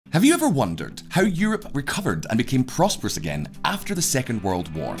Have you ever wondered how Europe recovered and became prosperous again after the Second World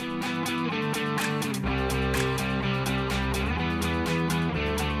War?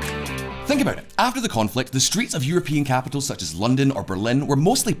 Think about it. After the conflict, the streets of European capitals such as London or Berlin were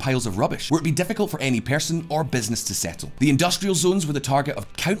mostly piles of rubbish, where it'd be difficult for any person or business to settle. The industrial zones were the target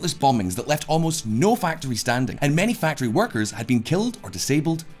of countless bombings that left almost no factory standing, and many factory workers had been killed or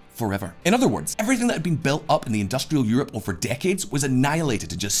disabled forever. In other words, everything that had been built up in the industrial Europe over decades was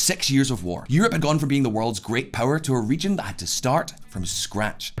annihilated in just 6 years of war. Europe had gone from being the world's great power to a region that had to start from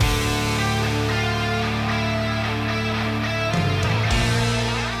scratch.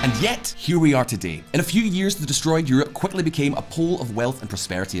 And yet, here we are today. In a few years, the destroyed Europe quickly became a pole of wealth and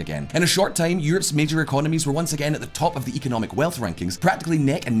prosperity again. In a short time, Europe's major economies were once again at the top of the economic wealth rankings, practically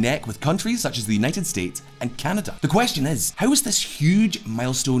neck and neck with countries such as the United States and Canada. The question is, how was this huge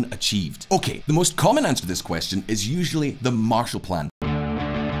milestone achieved? Okay, the most common answer to this question is usually the Marshall Plan.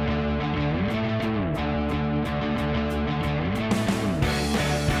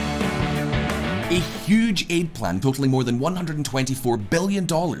 A huge aid plan totaling more than $124 billion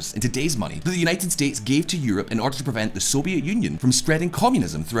in today's money that the United States gave to Europe in order to prevent the Soviet Union from spreading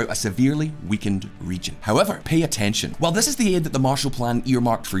communism throughout a severely weakened region. However, pay attention. While this is the aid that the Marshall Plan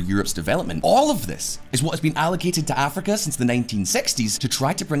earmarked for Europe's development, all of this is what has been allocated to Africa since the 1960s to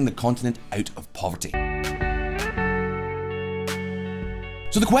try to bring the continent out of poverty.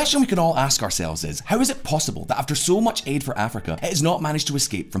 So the question we can all ask ourselves is, how is it possible that after so much aid for Africa, it has not managed to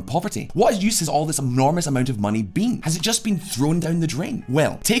escape from poverty? What use has all this enormous amount of money been? Has it just been thrown down the drain?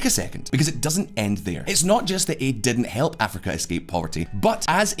 Well, take a second, because it doesn't end there. It's not just that aid didn't help Africa escape poverty, but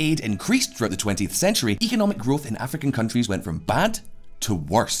as aid increased throughout the 20th century, economic growth in African countries went from bad to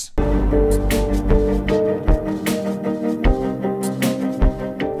worse.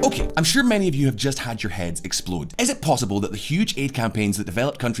 Okay, I'm sure many of you have just had your heads explode. Is it possible that the huge aid campaigns that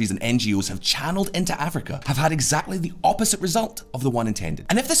developed countries and NGOs have channeled into Africa have had exactly the opposite result of the one intended?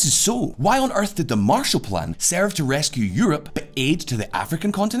 And if this is so, why on earth did the Marshall Plan serve to rescue Europe, but aid to the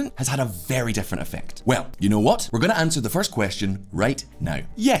African continent has had a very different effect? Well, you know what? We're going to answer the first question right now.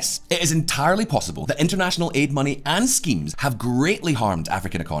 Yes, it is entirely possible that international aid money and schemes have greatly harmed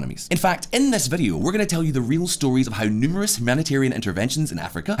African economies. In fact, in this video, we're going to tell you the real stories of how numerous humanitarian interventions in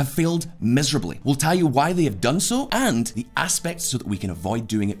Africa have failed miserably. We'll tell you why they have done so and the aspects so that we can avoid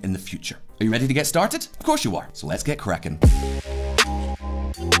doing it in the future. Are you ready to get started? Of course you are. So let's get cracking.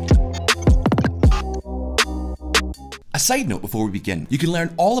 A side note before we begin, you can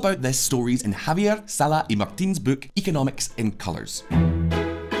learn all about these stories in Javier Sala y Martin's book, Economics in Colors.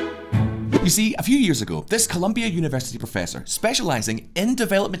 You see, a few years ago, this Columbia University professor, specializing in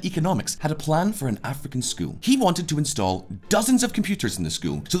development economics, had a plan for an African school. He wanted to install dozens of computers in the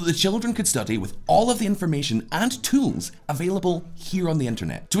school so that the children could study with all of the information and tools available here on the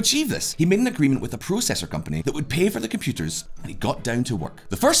internet. To achieve this, he made an agreement with a processor company that would pay for the computers, and he got down to work.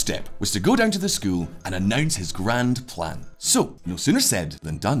 The first step was to go down to the school and announce his grand plan. So, no sooner said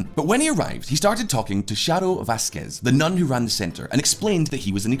than done. But when he arrived, he started talking to Charo Vasquez, the nun who ran the center, and explained that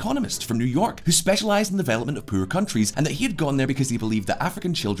he was an economist from New York who specialized in the development of poor countries, and that he had gone there because he believed that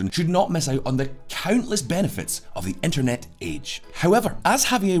African children should not miss out on the countless benefits of the internet age. However, as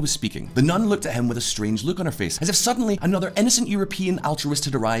Javier was speaking, the nun looked at him with a strange look on her face, as if suddenly another innocent European altruist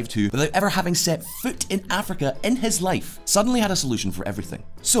had arrived who, without ever having set foot in Africa in his life, suddenly had a solution for everything.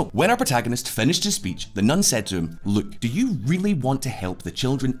 So, when our protagonist finished his speech, the nun said to him, "Look, do you really want to help the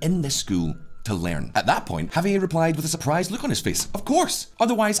children in this school to learn?" At that point, Javier replied with a surprised look on his face, "Of course,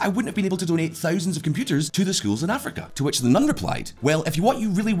 otherwise I wouldn't have been able to donate thousands of computers to the schools in Africa." To which the nun replied, "Well, if what you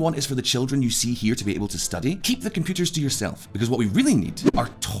really want is for the children you see here to be able to study, keep the computers to yourself, because what we really need are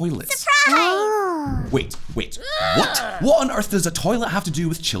toilets." Surprise! Wait, what? What on earth does a toilet have to do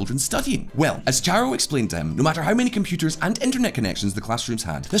with children studying? Well, as Charo explained to him, no matter how many computers and internet connections the classrooms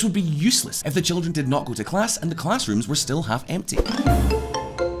had, this would be useless if the children did not go to class and the classrooms were still half empty.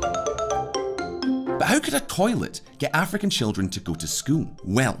 But how could a toilet get African children to go to school?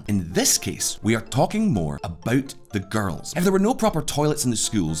 Well, in this case, we are talking more about the girls. If there were no proper toilets in the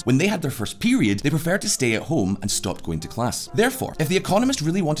schools, when they had their first period, they preferred to stay at home and stopped going to class. Therefore, if the economist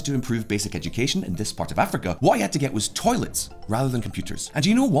really wanted to improve basic education in this part of Africa, what he had to get was toilets rather than computers. And do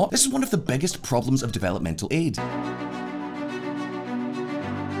you know what? This is one of the biggest problems of developmental aid.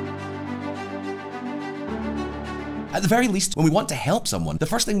 At the very least, when we want to help someone, the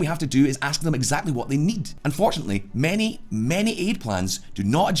first thing we have to do is ask them exactly what they need. Unfortunately, many aid plans do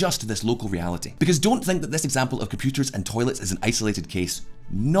not adjust to this local reality. Because don't think that this example of computers and toilets is an isolated case.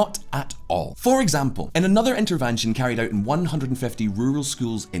 Not at all. For example, in another intervention carried out in 150 rural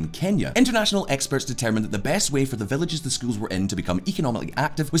schools in Kenya, international experts determined that the best way for the villages the schools were in to become economically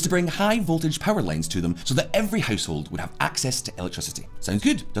active was to bring high voltage power lines to them so that every household would have access to electricity. Sounds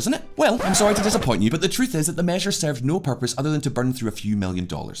good, doesn't it? Well, I'm sorry to disappoint you, but the truth is that the measure served no purpose other than to burn through a few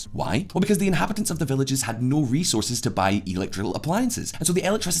 $1,000,000. Why? Well, because the inhabitants of the villages had no resources to buy electrical appliances, and so the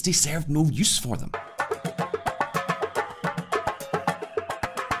electricity served no use for them.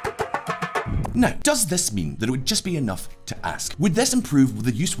 Now, does this mean that it would just be enough to ask? Would this improve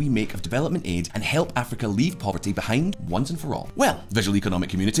the use we make of development aid and help Africa leave poverty behind once and for all? Well, visual economic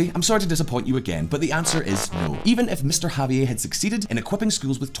community, I'm sorry to disappoint you again, but the answer is no. Even if Mr. Javier had succeeded in equipping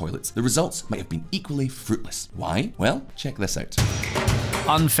schools with toilets, the results might have been equally fruitless. Why? Well, check this out.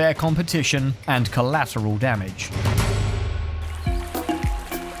 Unfair competition and collateral damage.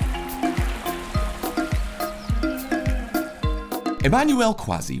 Emmanuel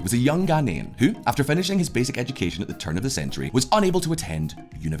Kwasi was a young Ghanaian who, after finishing his basic education at the turn of the century, was unable to attend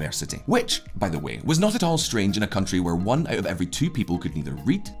university. Which, by the way, was not at all strange in a country where 1 out of every 2 people could neither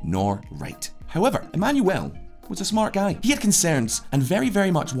read nor write. However, Emmanuel was a smart guy. He had concerns and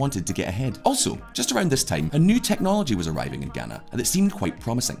very much wanted to get ahead. Also, just around this time, a new technology was arriving in Ghana and it seemed quite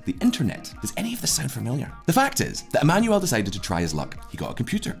promising: the internet. Does any of this sound familiar? The fact is that Emmanuel decided to try his luck. He got a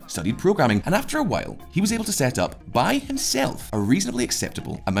computer, studied programming, and after a while, he was able to set up, by himself, a reasonably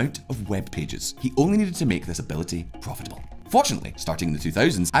acceptable amount of web pages. He only needed to make this ability profitable. Fortunately, starting in the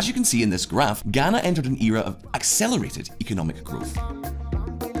 2000s, as you can see in this graph, Ghana entered an era of accelerated economic growth.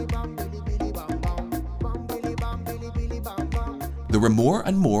 There were more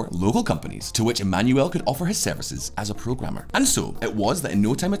and more local companies to which Emmanuel could offer his services as a programmer. And so it was that in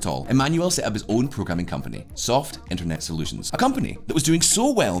no time at all, Emmanuel set up his own programming company, Soft Internet Solutions, a company that was doing so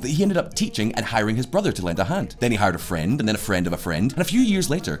well that he ended up teaching and hiring his brother to lend a hand. Then he hired a friend, and then a friend of a friend, and a few years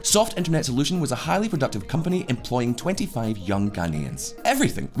later, Soft Internet Solution was a highly productive company employing 25 young Ghanaians.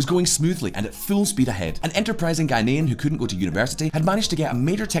 Everything was going smoothly and at full speed ahead. An enterprising Ghanaian who couldn't go to university had managed to get a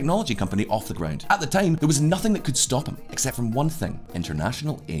major technology company off the ground. At the time, there was nothing that could stop him, except from one thing: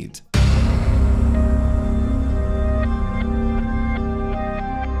 international aid.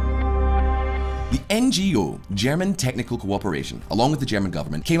 The NGO, German Technical Cooperation, along with the German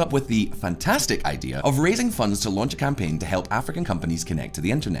government, came up with the fantastic idea of raising funds to launch a campaign to help African companies connect to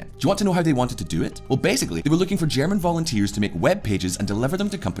the internet. Do you want to know how they wanted to do it? Well, basically, they were looking for German volunteers to make web pages and deliver them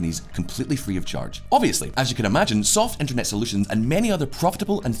to companies completely free of charge. Obviously, as you can imagine, Soft Internet Solutions and many other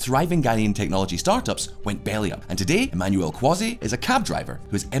profitable and thriving Ghanaian technology startups went belly up. And today, Emmanuel Kwasi is a cab driver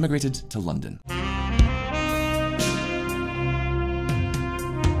who has emigrated to London.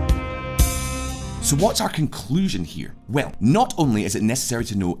 So what's our conclusion here? Well, not only is it necessary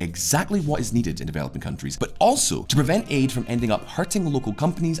to know exactly what is needed in developing countries, but also to prevent aid from ending up hurting local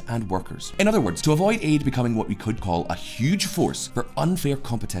companies and workers. In other words, to avoid aid becoming what we could call a huge force for unfair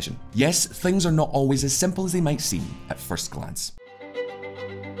competition. Yes, things are not always as simple as they might seem at first glance.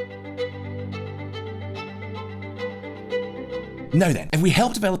 Now then, if we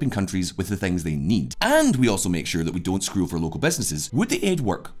help developing countries with the things they need, and we also make sure that we don't screw over local businesses, would the aid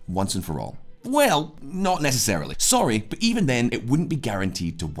work once and for all? Well, not necessarily. Sorry, but even then, it wouldn't be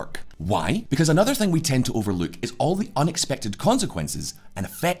guaranteed to work. Why? Because another thing we tend to overlook is all the unexpected consequences and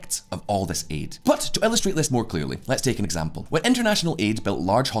effects of all this aid. But to illustrate this more clearly, let's take an example. When international aid built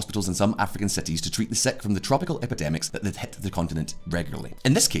large hospitals in some African cities to treat the sick from the tropical epidemics that hit the continent regularly.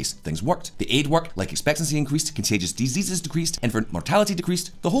 In this case, things worked. The aid worked, life expectancy increased, contagious diseases decreased, infant mortality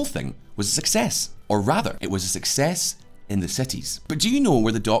decreased. The whole thing was a success. Or rather, it was a success in the cities. But do you know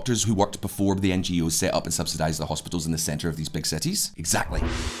where the doctors who worked before the NGOs set up and subsidized the hospitals in the center of these big cities? Exactly.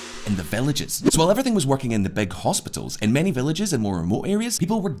 In the villages. So while everything was working in the big hospitals, in many villages and more remote areas,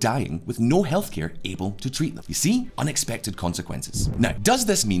 people were dying with no healthcare able to treat them. You see? Unexpected consequences. Now, does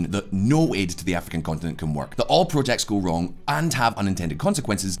this mean that no aid to the African continent can work? That all projects go wrong and have unintended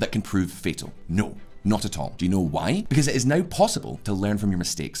consequences that can prove fatal? No, not at all. Do you know why? Because it is now possible to learn from your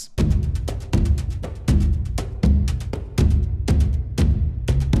mistakes.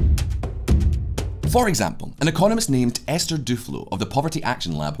 For example, an economist named Esther Duflo of the Poverty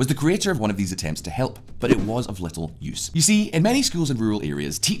Action Lab was the creator of one of these attempts to help, but it was of little use. You see, in many schools in rural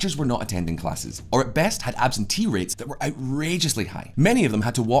areas, teachers were not attending classes, or at best had absentee rates that were outrageously high. Many of them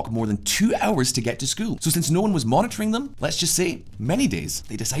had to walk more than 2 hours to get to school, so since no one was monitoring them, let's just say, many days,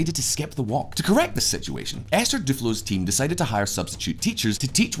 they decided to skip the walk. To correct this situation, Esther Duflo's team decided to hire substitute teachers to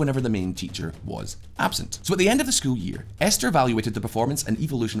teach whenever the main teacher was absent. So at the end of the school year, Esther evaluated the performance and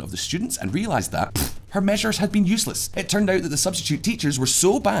evolution of the students and realized that her measures had been useless. It turned out that the substitute teachers were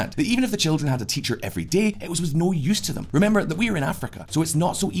so bad that even if the children had a teacher every day, it was no use to them. Remember that we are in Africa, so it's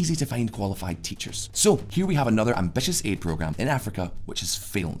not so easy to find qualified teachers. So here we have another ambitious aid program in Africa which has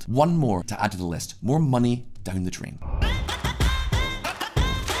failed. One more to add to the list. More money down the drain.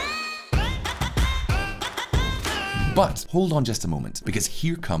 But hold on just a moment, because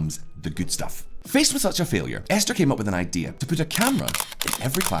here comes the good stuff. Faced with such a failure, Esther came up with an idea to put a camera in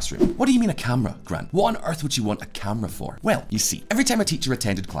every classroom. What do you mean a camera, Grant? What on earth would you want a camera for? Well, you see, every time a teacher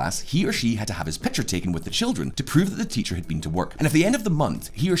attended class, he or she had to have his picture taken with the children to prove that the teacher had been to work. And if at the end of the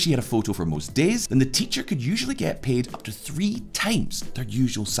month, he or she had a photo for most days, then the teacher could usually get paid up to 3 times their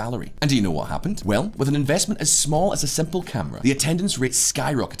usual salary. And do you know what happened? Well, with an investment as small as a simple camera, the attendance rate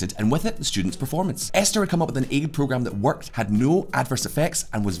skyrocketed, and with it, the students' performance. Esther had come up with an aid program that worked, had no adverse effects,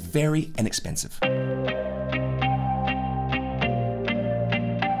 and was very inexpensive.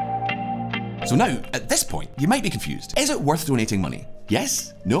 So now, at this point, you might be confused. Is it worth donating money?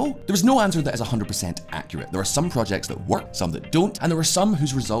 Yes? No? There is no answer that is 100% accurate. There are some projects that work, some that don't, and there are some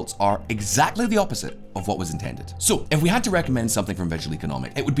whose results are exactly the opposite of what was intended. So, if we had to recommend something from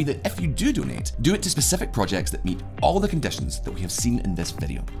VisualEconomik, it would be that if you do donate, do it to specific projects that meet all the conditions that we have seen in this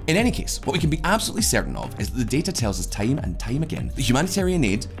video. In any case, what we can be absolutely certain of is that the data tells us time and time again that humanitarian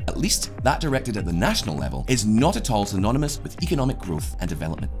aid, at least that directed at the national level, is not at all synonymous with economic growth and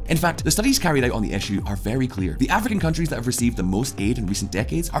development. In fact, the studies carried out on the issue are very clear. The African countries that have received the most aid in recent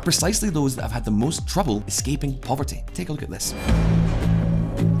decades are precisely those that have had the most trouble escaping poverty. Take a look at this.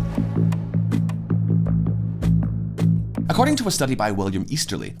 According to a study by William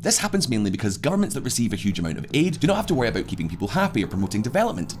Easterly, this happens mainly because governments that receive a huge amount of aid do not have to worry about keeping people happy or promoting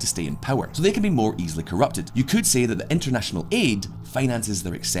development to stay in power, so they can be more easily corrupted. You could say that the international aid finances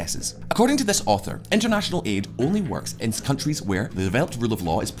their excesses. According to this author, international aid only works in countries where the developed rule of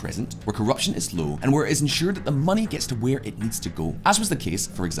law is present, where corruption is low, and where it is ensured that the money gets to where it needs to go, as was the case,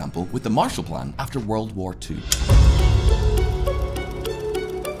 for example, with the Marshall Plan after World War II.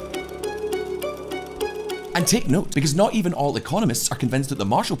 And take note, because not even all economists are convinced that the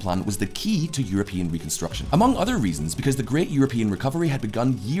Marshall Plan was the key to European reconstruction. Among other reasons, because the Great European Recovery had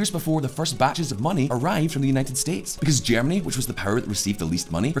begun years before the first batches of money arrived from the United States. Because Germany, which was the power that received the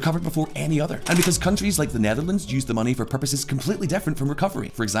least money, recovered before any other. And because countries like the Netherlands used the money for purposes completely different from recovery.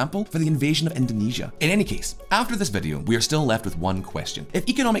 For example, for the invasion of Indonesia. In any case, after this video, we are still left with one question. If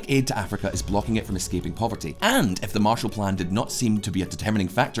economic aid to Africa is blocking it from escaping poverty, and if the Marshall Plan did not seem to be a determining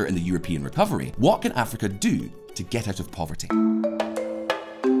factor in the European recovery, what can Africa do to get out of poverty?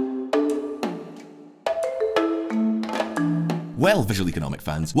 Well, VisualEconomik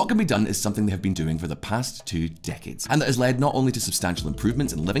fans, what can be done is something they have been doing for the past 2 decades, and that has led not only to substantial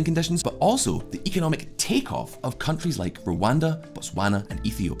improvements in living conditions, but also the economic takeoff of countries like Rwanda, Botswana, and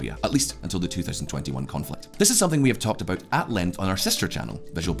Ethiopia, at least until the 2021 conflict. This is something we have talked about at length on our sister channel,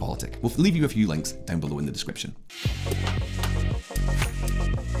 VisualPolitik. We'll leave you a few links down below in the description.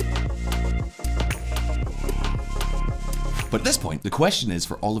 But at this point, the question is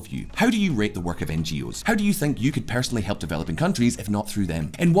for all of you, how do you rate the work of NGOs? How do you think you could personally help developing countries if not through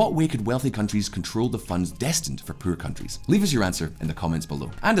them? In what way could wealthy countries control the funds destined for poor countries? Leave us your answer in the comments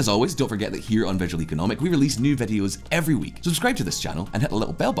below. And as always, don't forget that here on VisualEconomik, we release new videos every week. Subscribe to this channel and hit the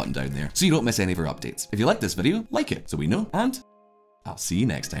little bell button down there so you don't miss any of our updates. If you like this video, like it so we know, and I'll see you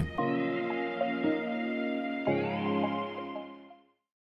next time.